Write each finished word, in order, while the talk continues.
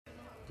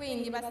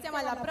Quindi passiamo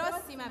alla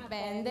prossima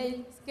band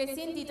che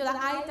si intitola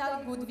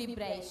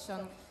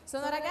Italgoodvibrations.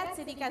 Sono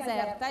ragazzi di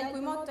Caserta il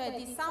cui motto è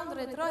di sound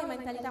retro e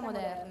mentalità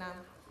moderna.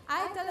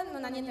 Ital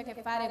non ha niente a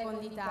che fare con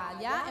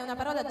l'Italia, è una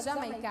parola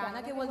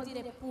giamaicana che vuol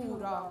dire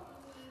puro.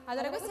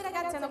 Allora, questi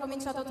ragazzi hanno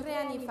cominciato 3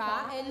 anni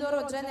fa e il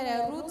loro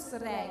genere è roots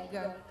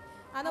reg.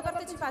 Hanno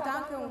partecipato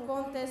anche a un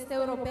contest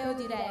europeo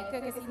di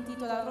reg che si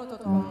intitola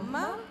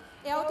Rototom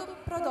e ha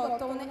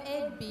autoprodotto un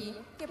EP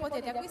che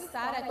potete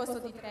acquistare al costo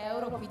di 3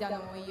 euro qui da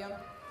noi.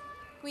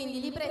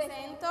 Quindi li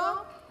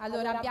presento.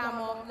 Allora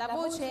abbiamo la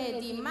voce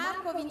di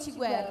Marco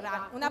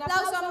Vinciguerra. Un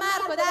applauso a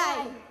Marco,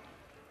 dai!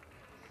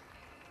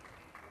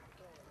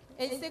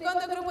 E il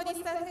secondo gruppo di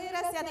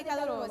stasera, siate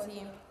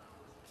calorosi.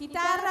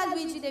 Chitarra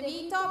Luigi De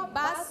Vito,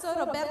 basso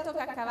Roberto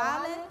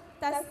Caccavale,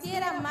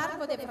 tastiera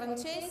Marco De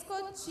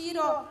Francesco,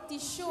 Ciro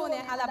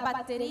Tiscione alla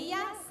batteria,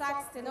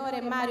 sax tenore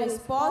Mario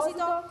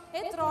Esposito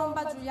e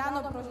tromba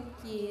Giuliano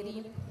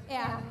Procchieri. E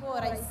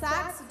ancora il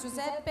sax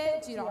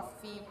Giuseppe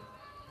Giroffi.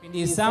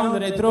 Quindi sound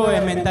retro e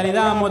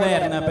mentalità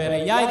moderna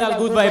per gli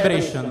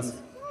Italgoodvibrations.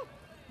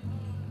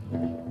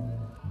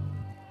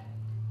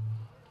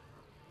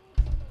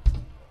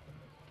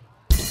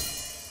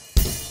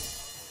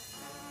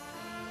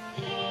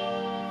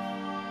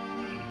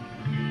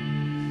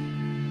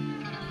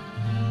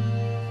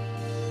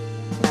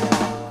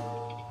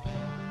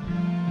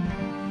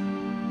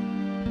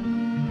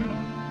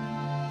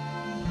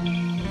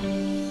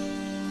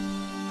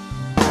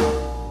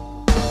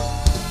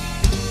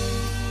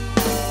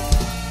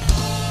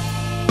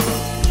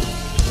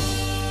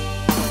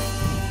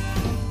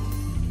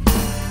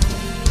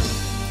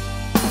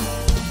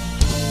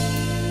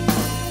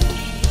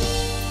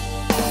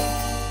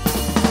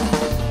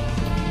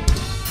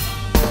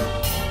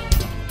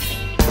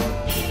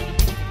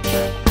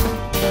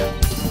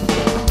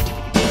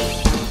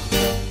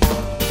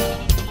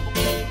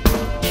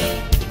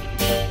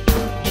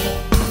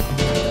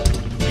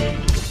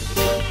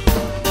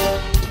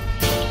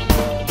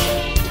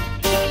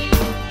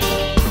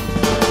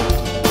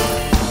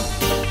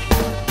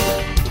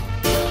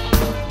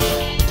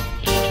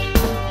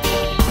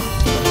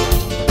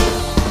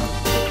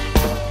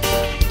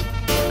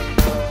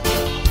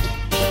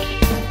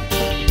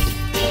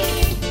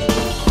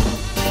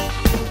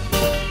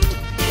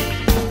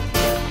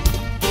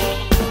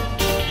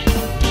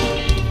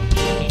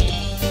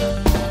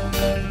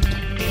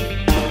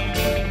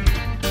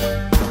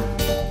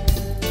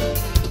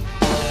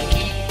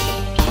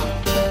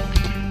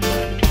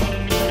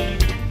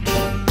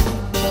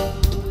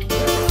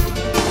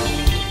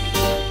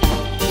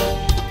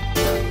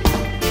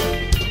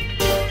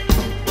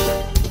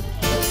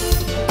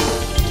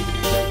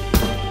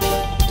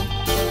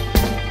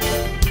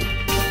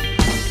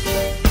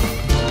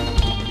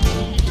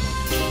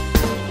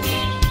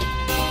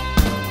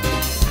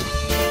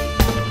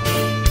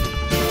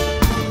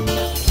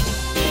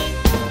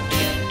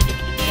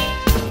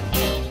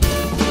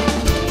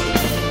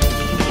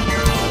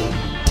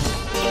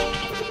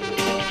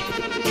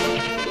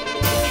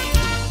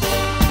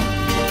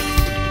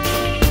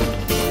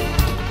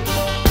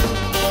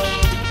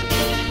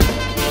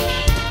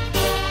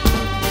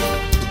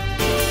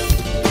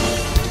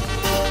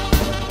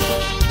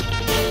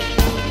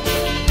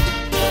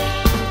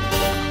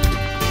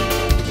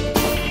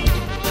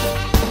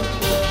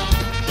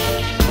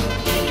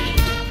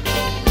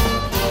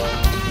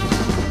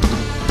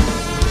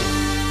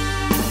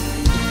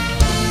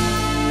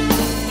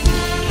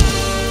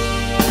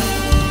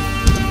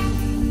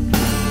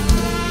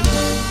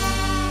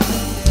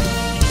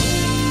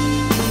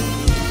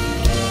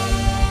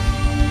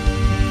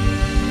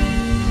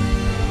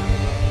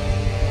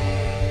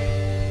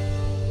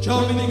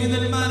 Giovani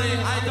del mare,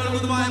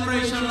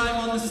 Italgoodvibrations live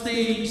on the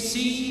stage,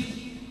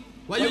 sì?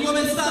 Voglio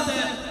come state?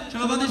 Ce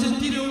lo fate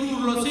sentire un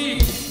urlo, sì?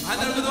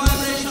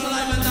 Italgoodvibrations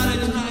live and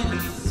direct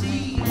tonight,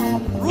 sì?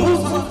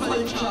 Rules of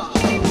culture,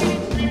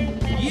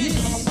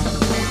 yes!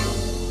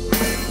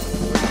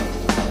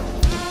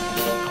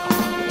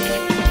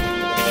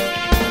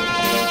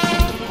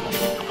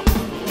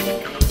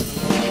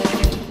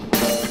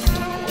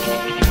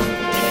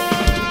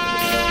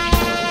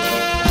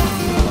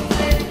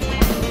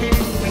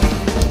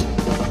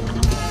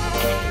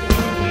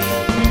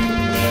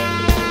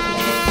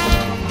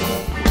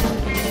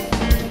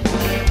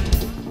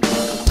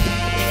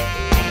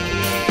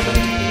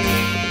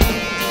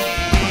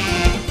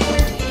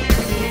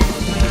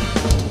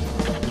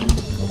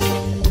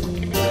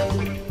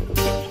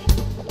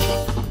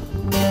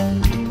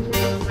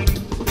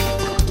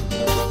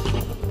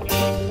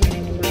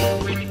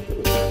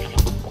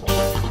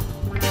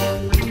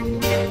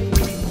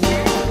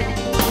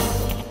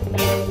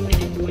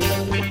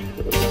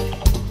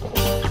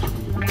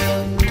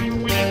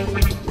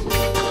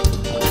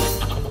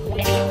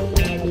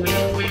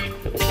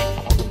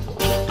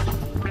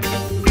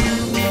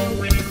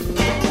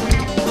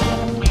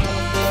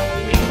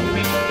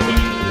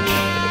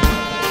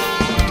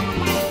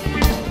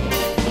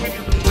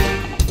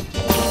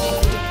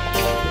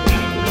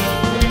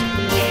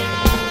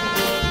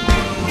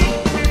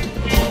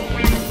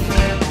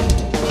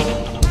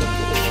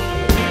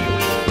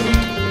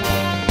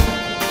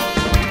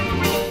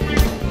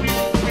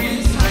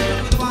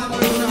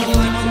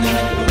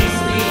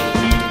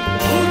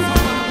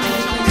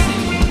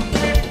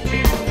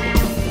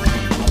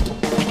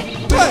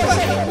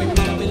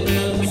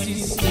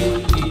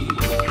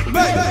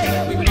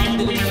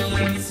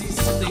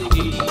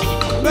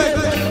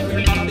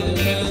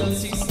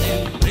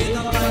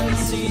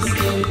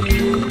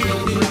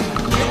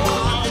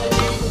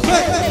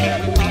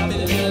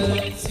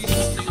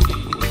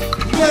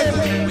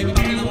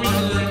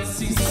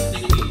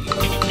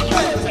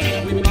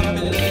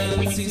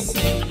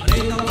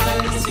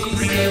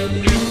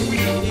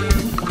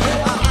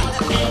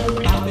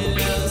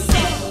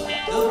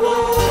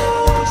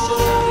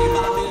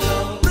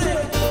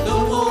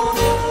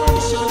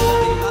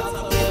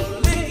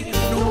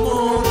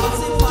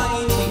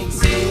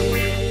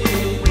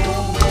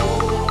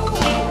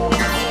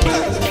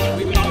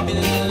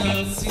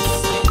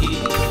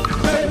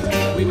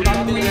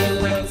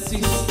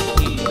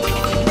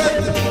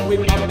 we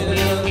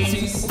Babylon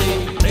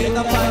system, break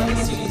the fire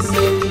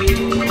system.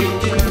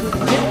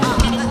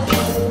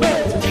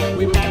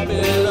 We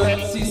Babylon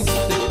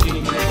system,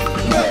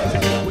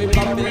 we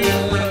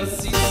Babylon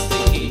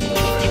system,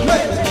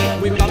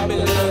 we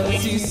Babylon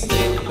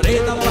system,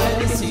 break the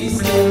fire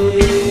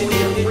system.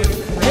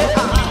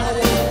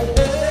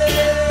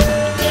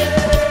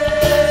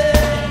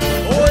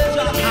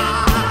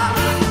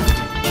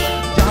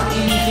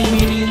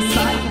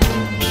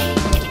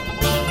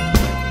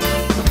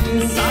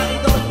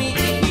 Inside of me,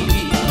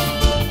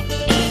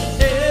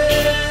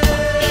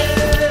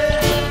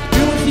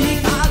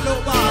 music all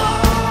over.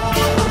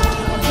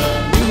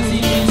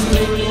 Music is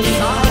playing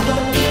inside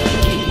of me.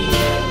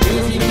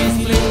 Music is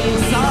playing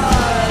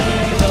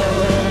inside of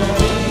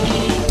me.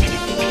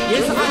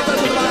 Yes,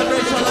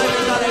 Italgoodvibration live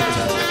and direct.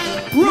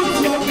 Roots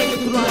won't make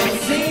it right.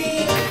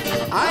 Sing,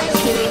 I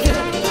sing.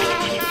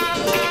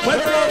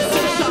 Weather of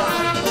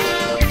sunshine.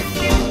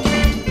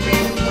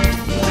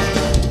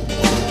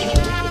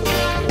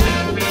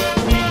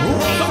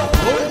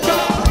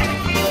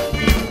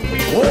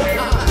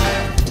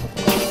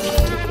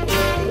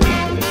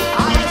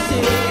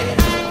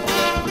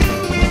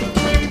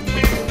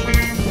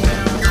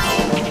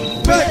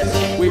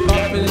 We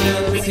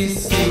Babylon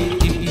system,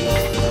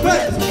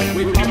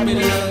 we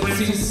Babylon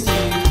system,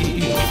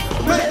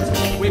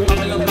 we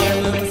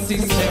Babylon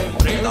system,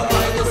 break up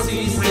by the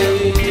system.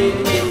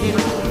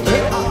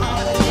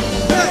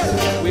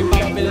 We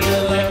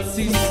Babylon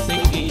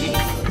system,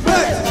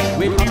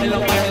 we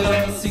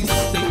Babylon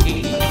system,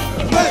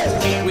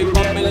 we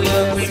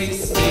Babylon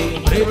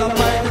system, break up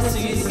by the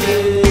system.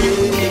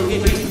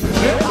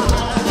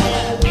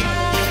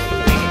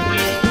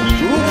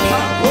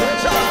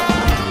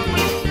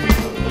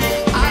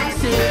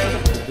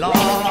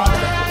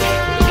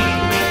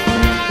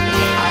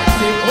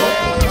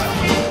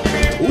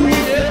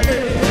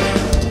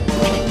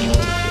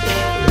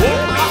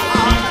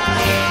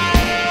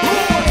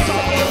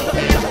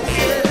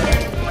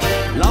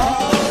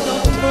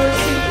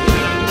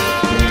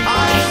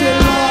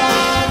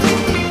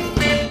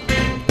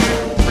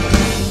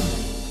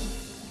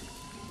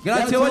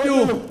 Grazie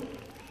voglio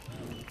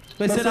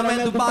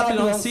spessionamento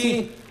Babylon,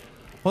 sì,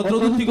 contro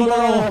tutti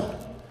coloro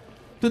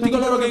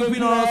che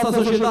inquinano la nostra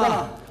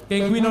società, che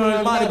inquinano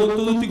il mare,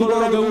 contro tutti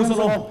coloro che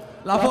usano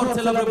la forza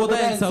e la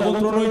prepotenza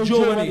contro noi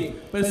giovani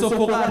per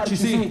soffocarci,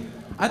 sì.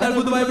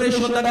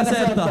 Italgoodvibration da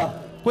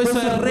Caserta, questo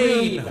è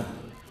Rain,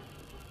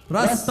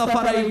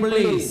 Rastafari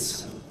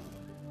Blaze.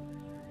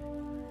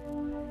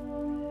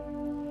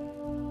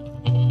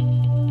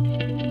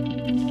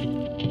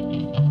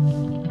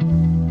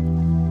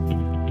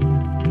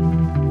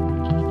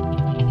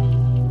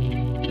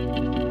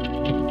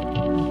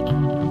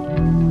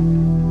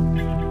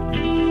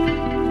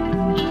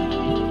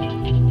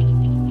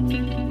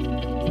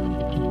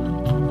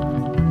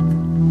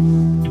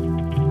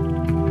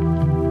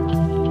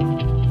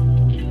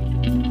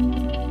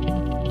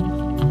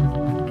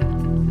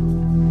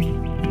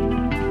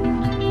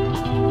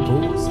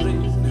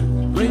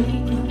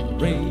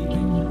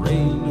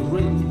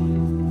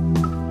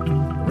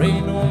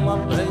 Rain on my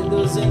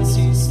brothers and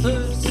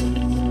sisters,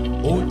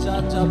 oh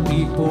Jaja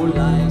people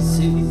I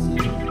see.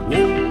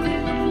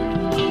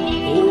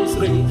 Oh,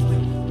 rain,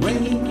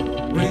 rain,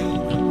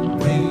 rain,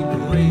 rain,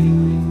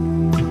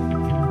 rain.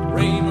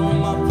 Rain on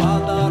my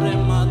father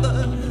and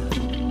mother,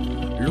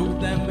 look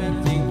them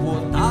and think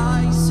what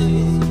I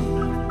say.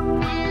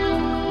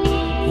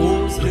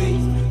 Oh,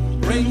 rain,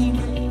 rain,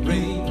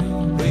 rain,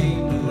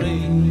 rain,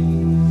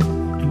 rain.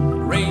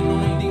 Rain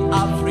on the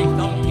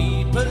African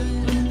people,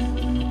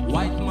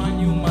 white man,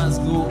 you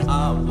must go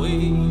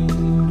away.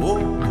 Oh,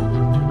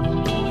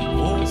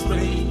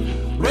 rain,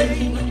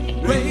 rain,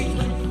 rain,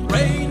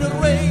 rain,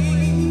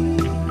 rain,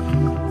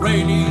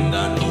 rain in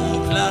the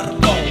nuclear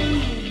bomb.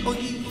 Oh,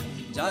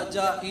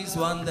 Jaja is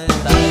one that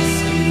I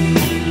see.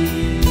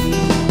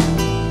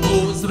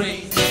 Oh,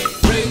 rain,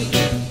 rain,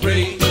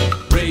 rain,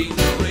 rain,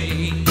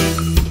 rain,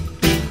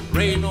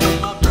 rain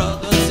on my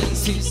brothers and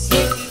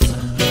sisters.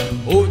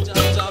 Oh,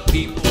 Jaja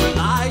people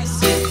I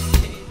see.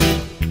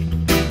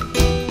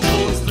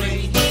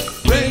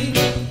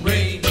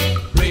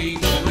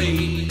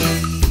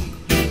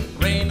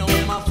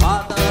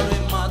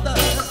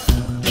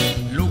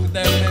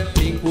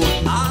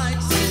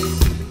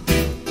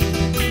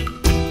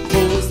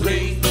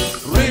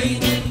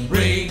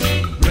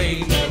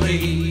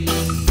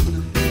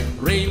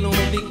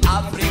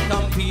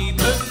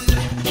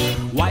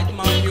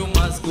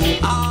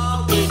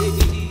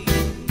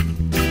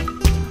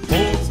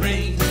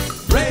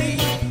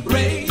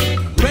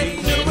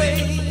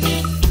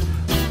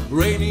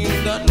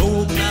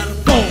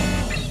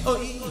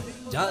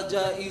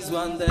 Jaja is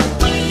one that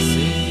I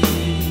see.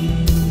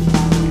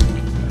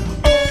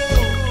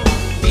 Oh,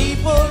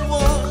 people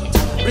want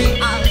real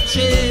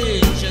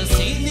changes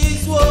in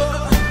this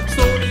world,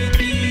 so the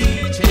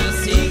teachers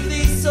sing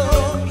this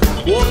song.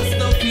 What's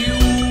the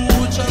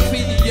future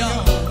for the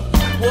young?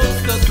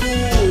 What's the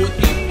truth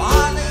in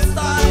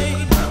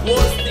Palestine?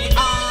 What's the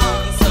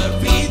answer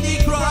for the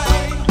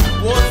crime?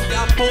 What's the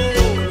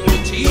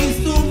apologies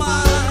to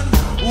man?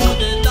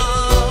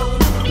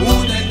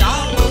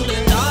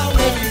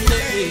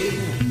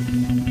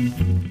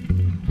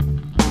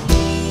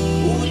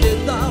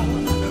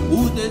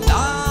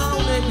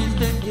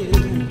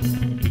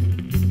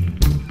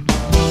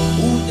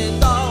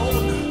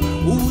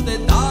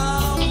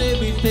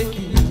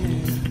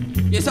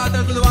 This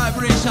Italgood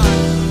vibration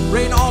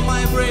rain on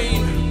my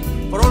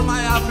brain for all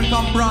my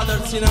African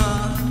brothers, you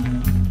know.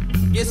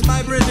 Yes,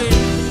 my brother.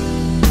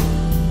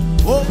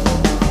 Oh,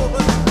 oh,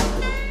 oh.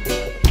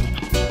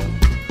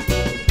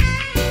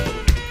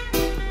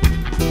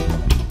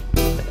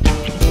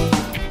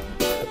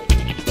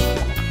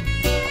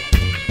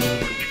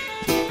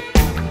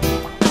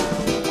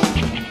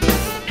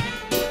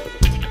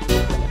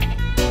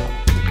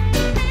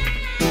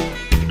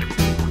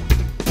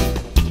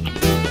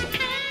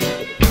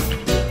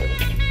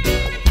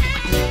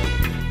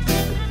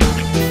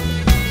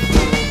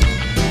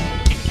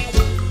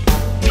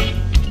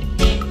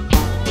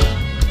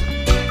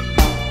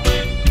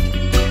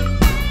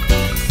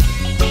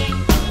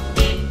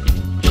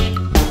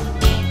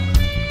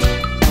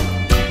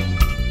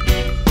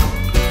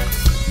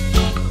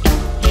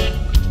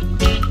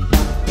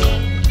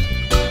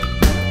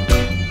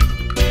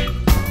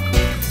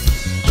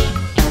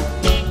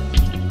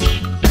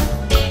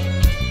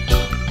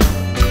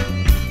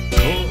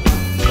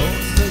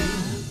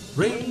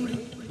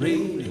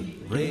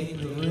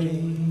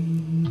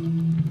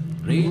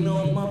 Rain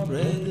on my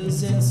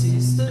brothers and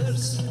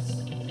sisters,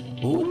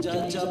 oh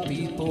Jaja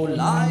people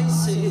I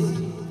say.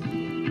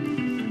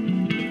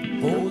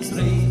 Pours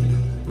rain,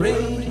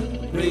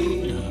 rain,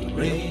 rain,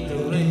 rain,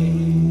 rain.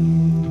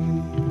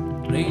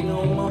 Rain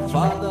on my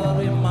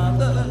father and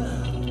mother,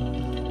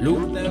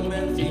 look them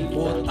and think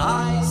what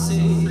I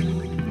say.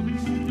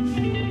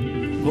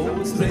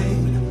 Pours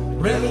rain,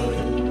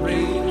 rain,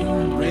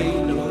 rain,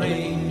 rain,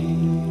 rain.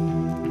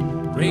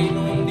 Rain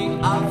on the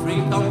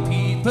African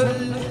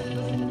people.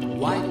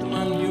 White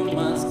man, you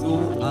must go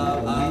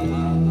away.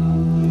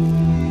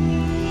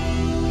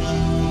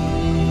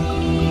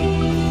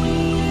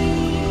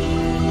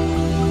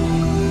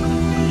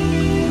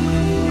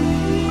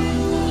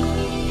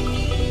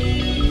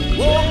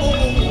 Whoa, whoa,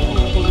 whoa,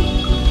 whoa.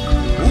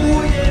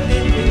 Ooh, yeah,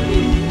 yeah, yeah.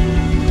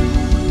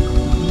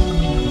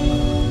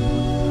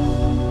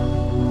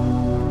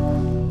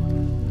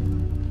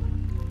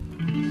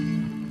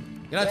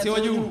 Grazie,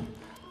 Wagyu.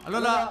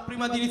 Allora,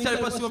 prima di iniziare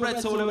il prossimo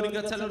pezzo volevo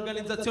ringraziare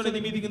l'organizzazione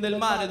di Meeting del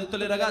Mare, tutte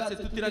le ragazze e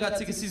tutti i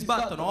ragazzi che si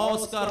sbattono,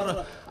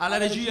 Oscar, alla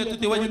regia e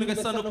tutti i guaglioni che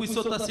stanno qui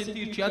sotto a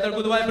sentirci.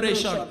 Italgood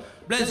Vibration,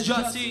 Bless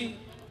Jussie,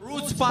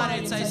 Roots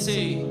Pirates I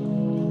say.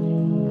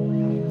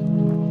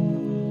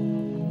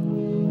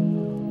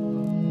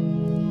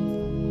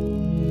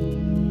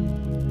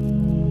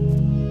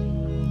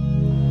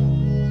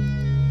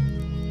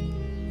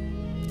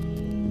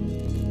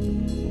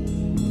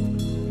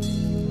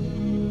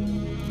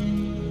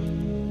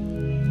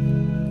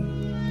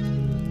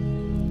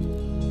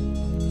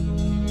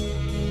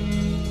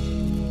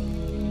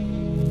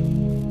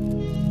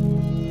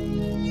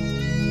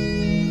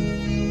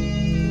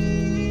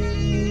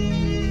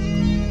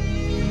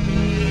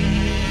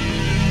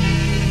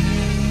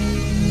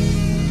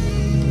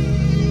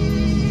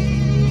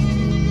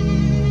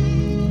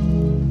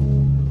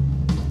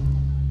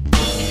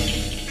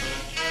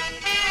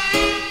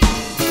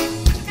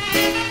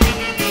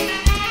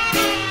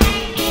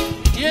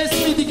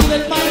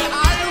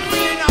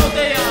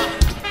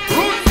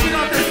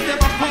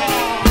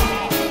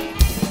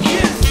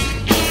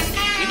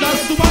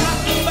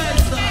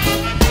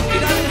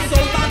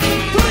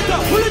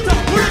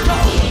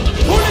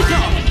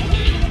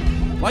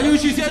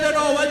 Ci siete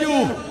no,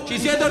 Wagyu? Ci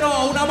siete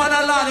no? Una mano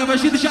all'aria,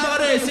 faceteci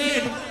avere,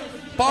 sì.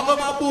 Poco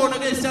ma buono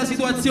che sia la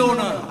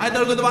situazione.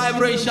 Italgood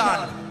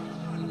Vibration.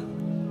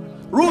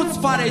 Roots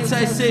Pirates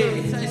I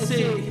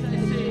say.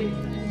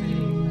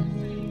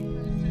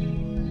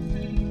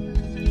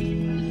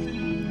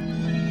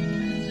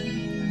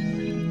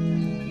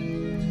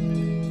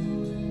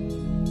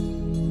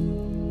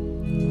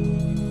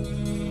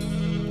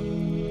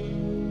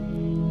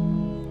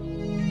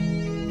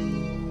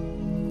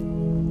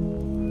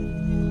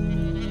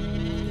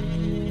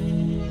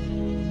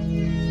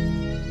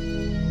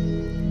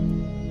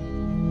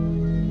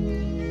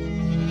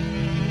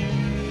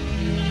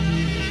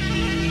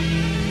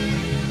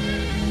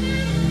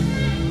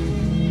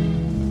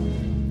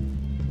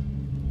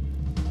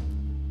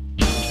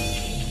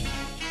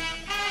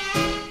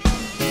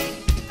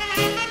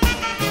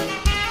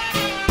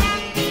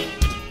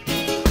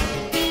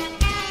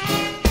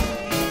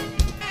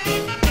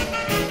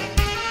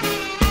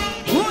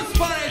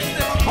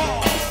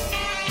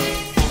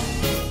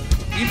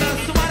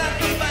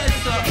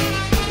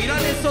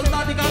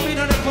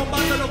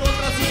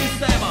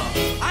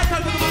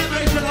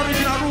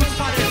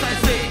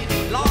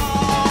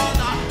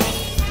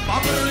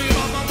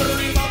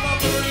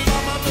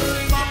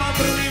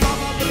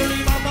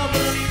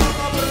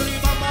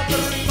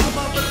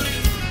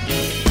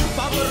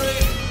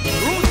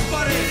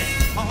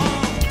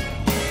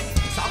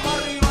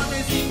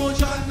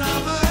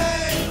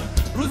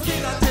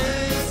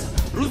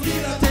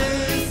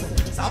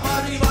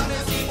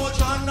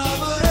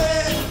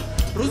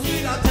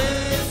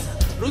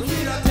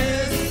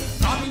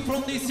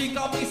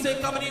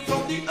 Coming in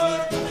from the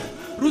earth,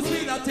 Roots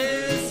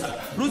Pilates,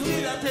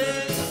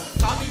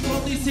 coming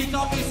from the sea,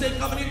 coming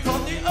in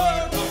from the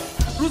earth,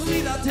 Roots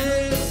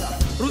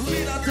Pilates, Roots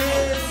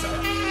Pilates.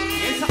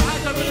 It's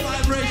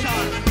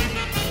Italgoodvibration.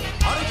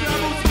 Original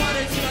Roots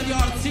Pirates in the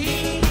art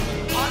scene.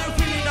 Are you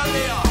feeling that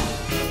there?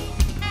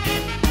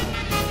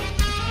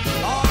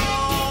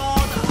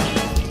 Lord.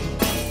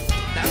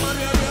 Them a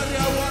real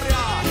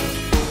warrior.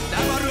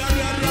 Them a real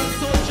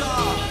soldier.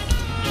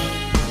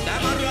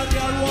 Them a real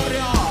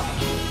warrior.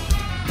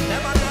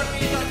 Them a real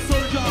militant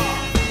soldier.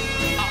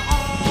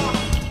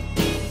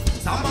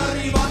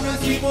 Somebody want to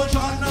see more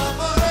John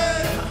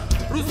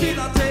Roots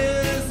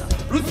Pilates.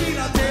 Roots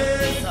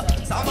Pilates.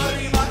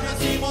 Somebody want to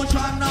see more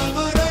John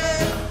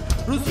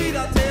Roots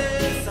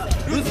Pilates.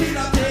 Roots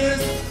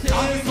Pilates.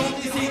 Coming from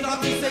the sea,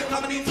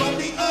 coming in from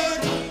the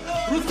earth.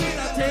 Roots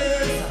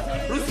Pilates.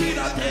 Roots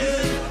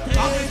Pilates.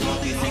 Coming from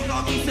the sea,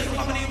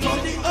 coming in from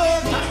the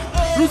earth.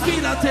 Roots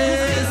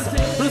Pilates.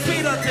 Roots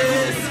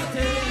Pilates.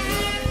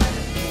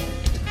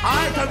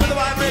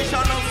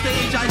 Italgoodvibration on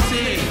stage, I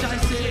say.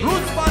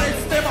 Roots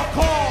Pirates never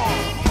call.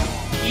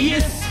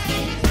 Yes.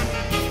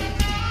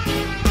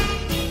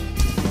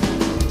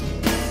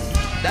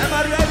 Them a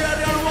real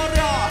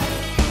warrior.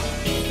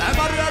 Them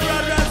a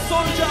real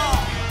soldier.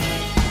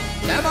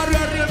 Them a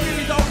real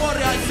militant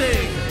warrior, I say.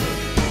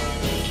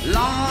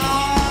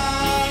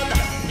 Lord.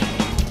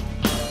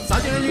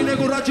 Saggiene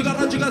coraggio,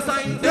 carraggica sta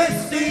in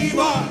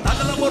destino.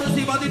 Tanto lavoro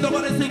si va di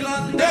trovare sei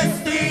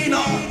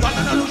clandestino.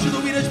 Guarda la luce,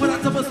 tu vieni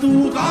speranza per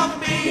stu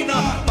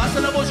cammina. Passa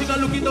la voce che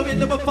all'ucchito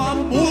viene per fa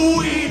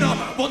buino.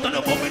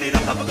 Votano per venire a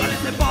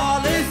Afghanistan e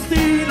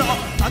Palestina.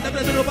 Tante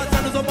prendono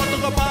passano, sono morto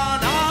con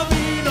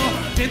panamino.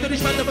 Niente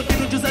rispetto perché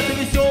non ci sente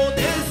il suo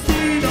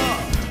destino.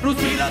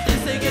 Roots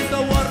Pilates sei che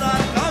sta guarda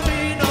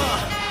cammino.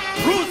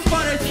 Roots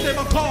Pirates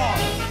never call.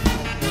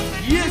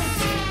 Yes,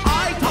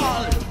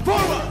 Ital,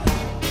 forward.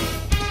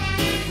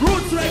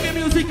 Roots reggae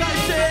music, I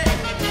say.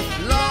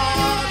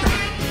 Lord.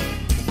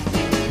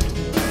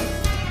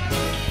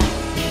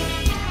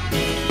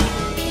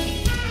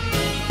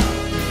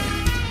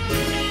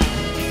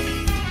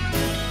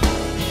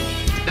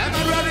 Them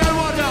a real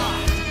warrior.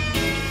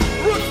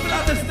 Roots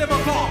Pilates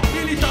never call.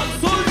 Militant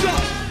soldier.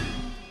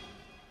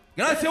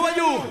 Grazie a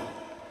you.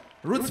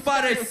 Roots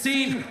Pirates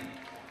scene.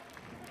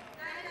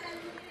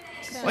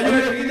 Voglio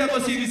che finita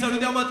così, vi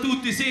salutiamo a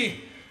tutti,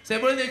 sì. Se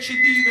volete il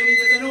CD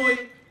venite da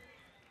noi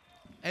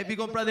e vi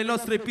comprate il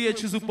nostro EP e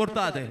ci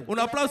supportate. Un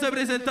applauso ai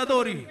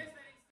presentatori.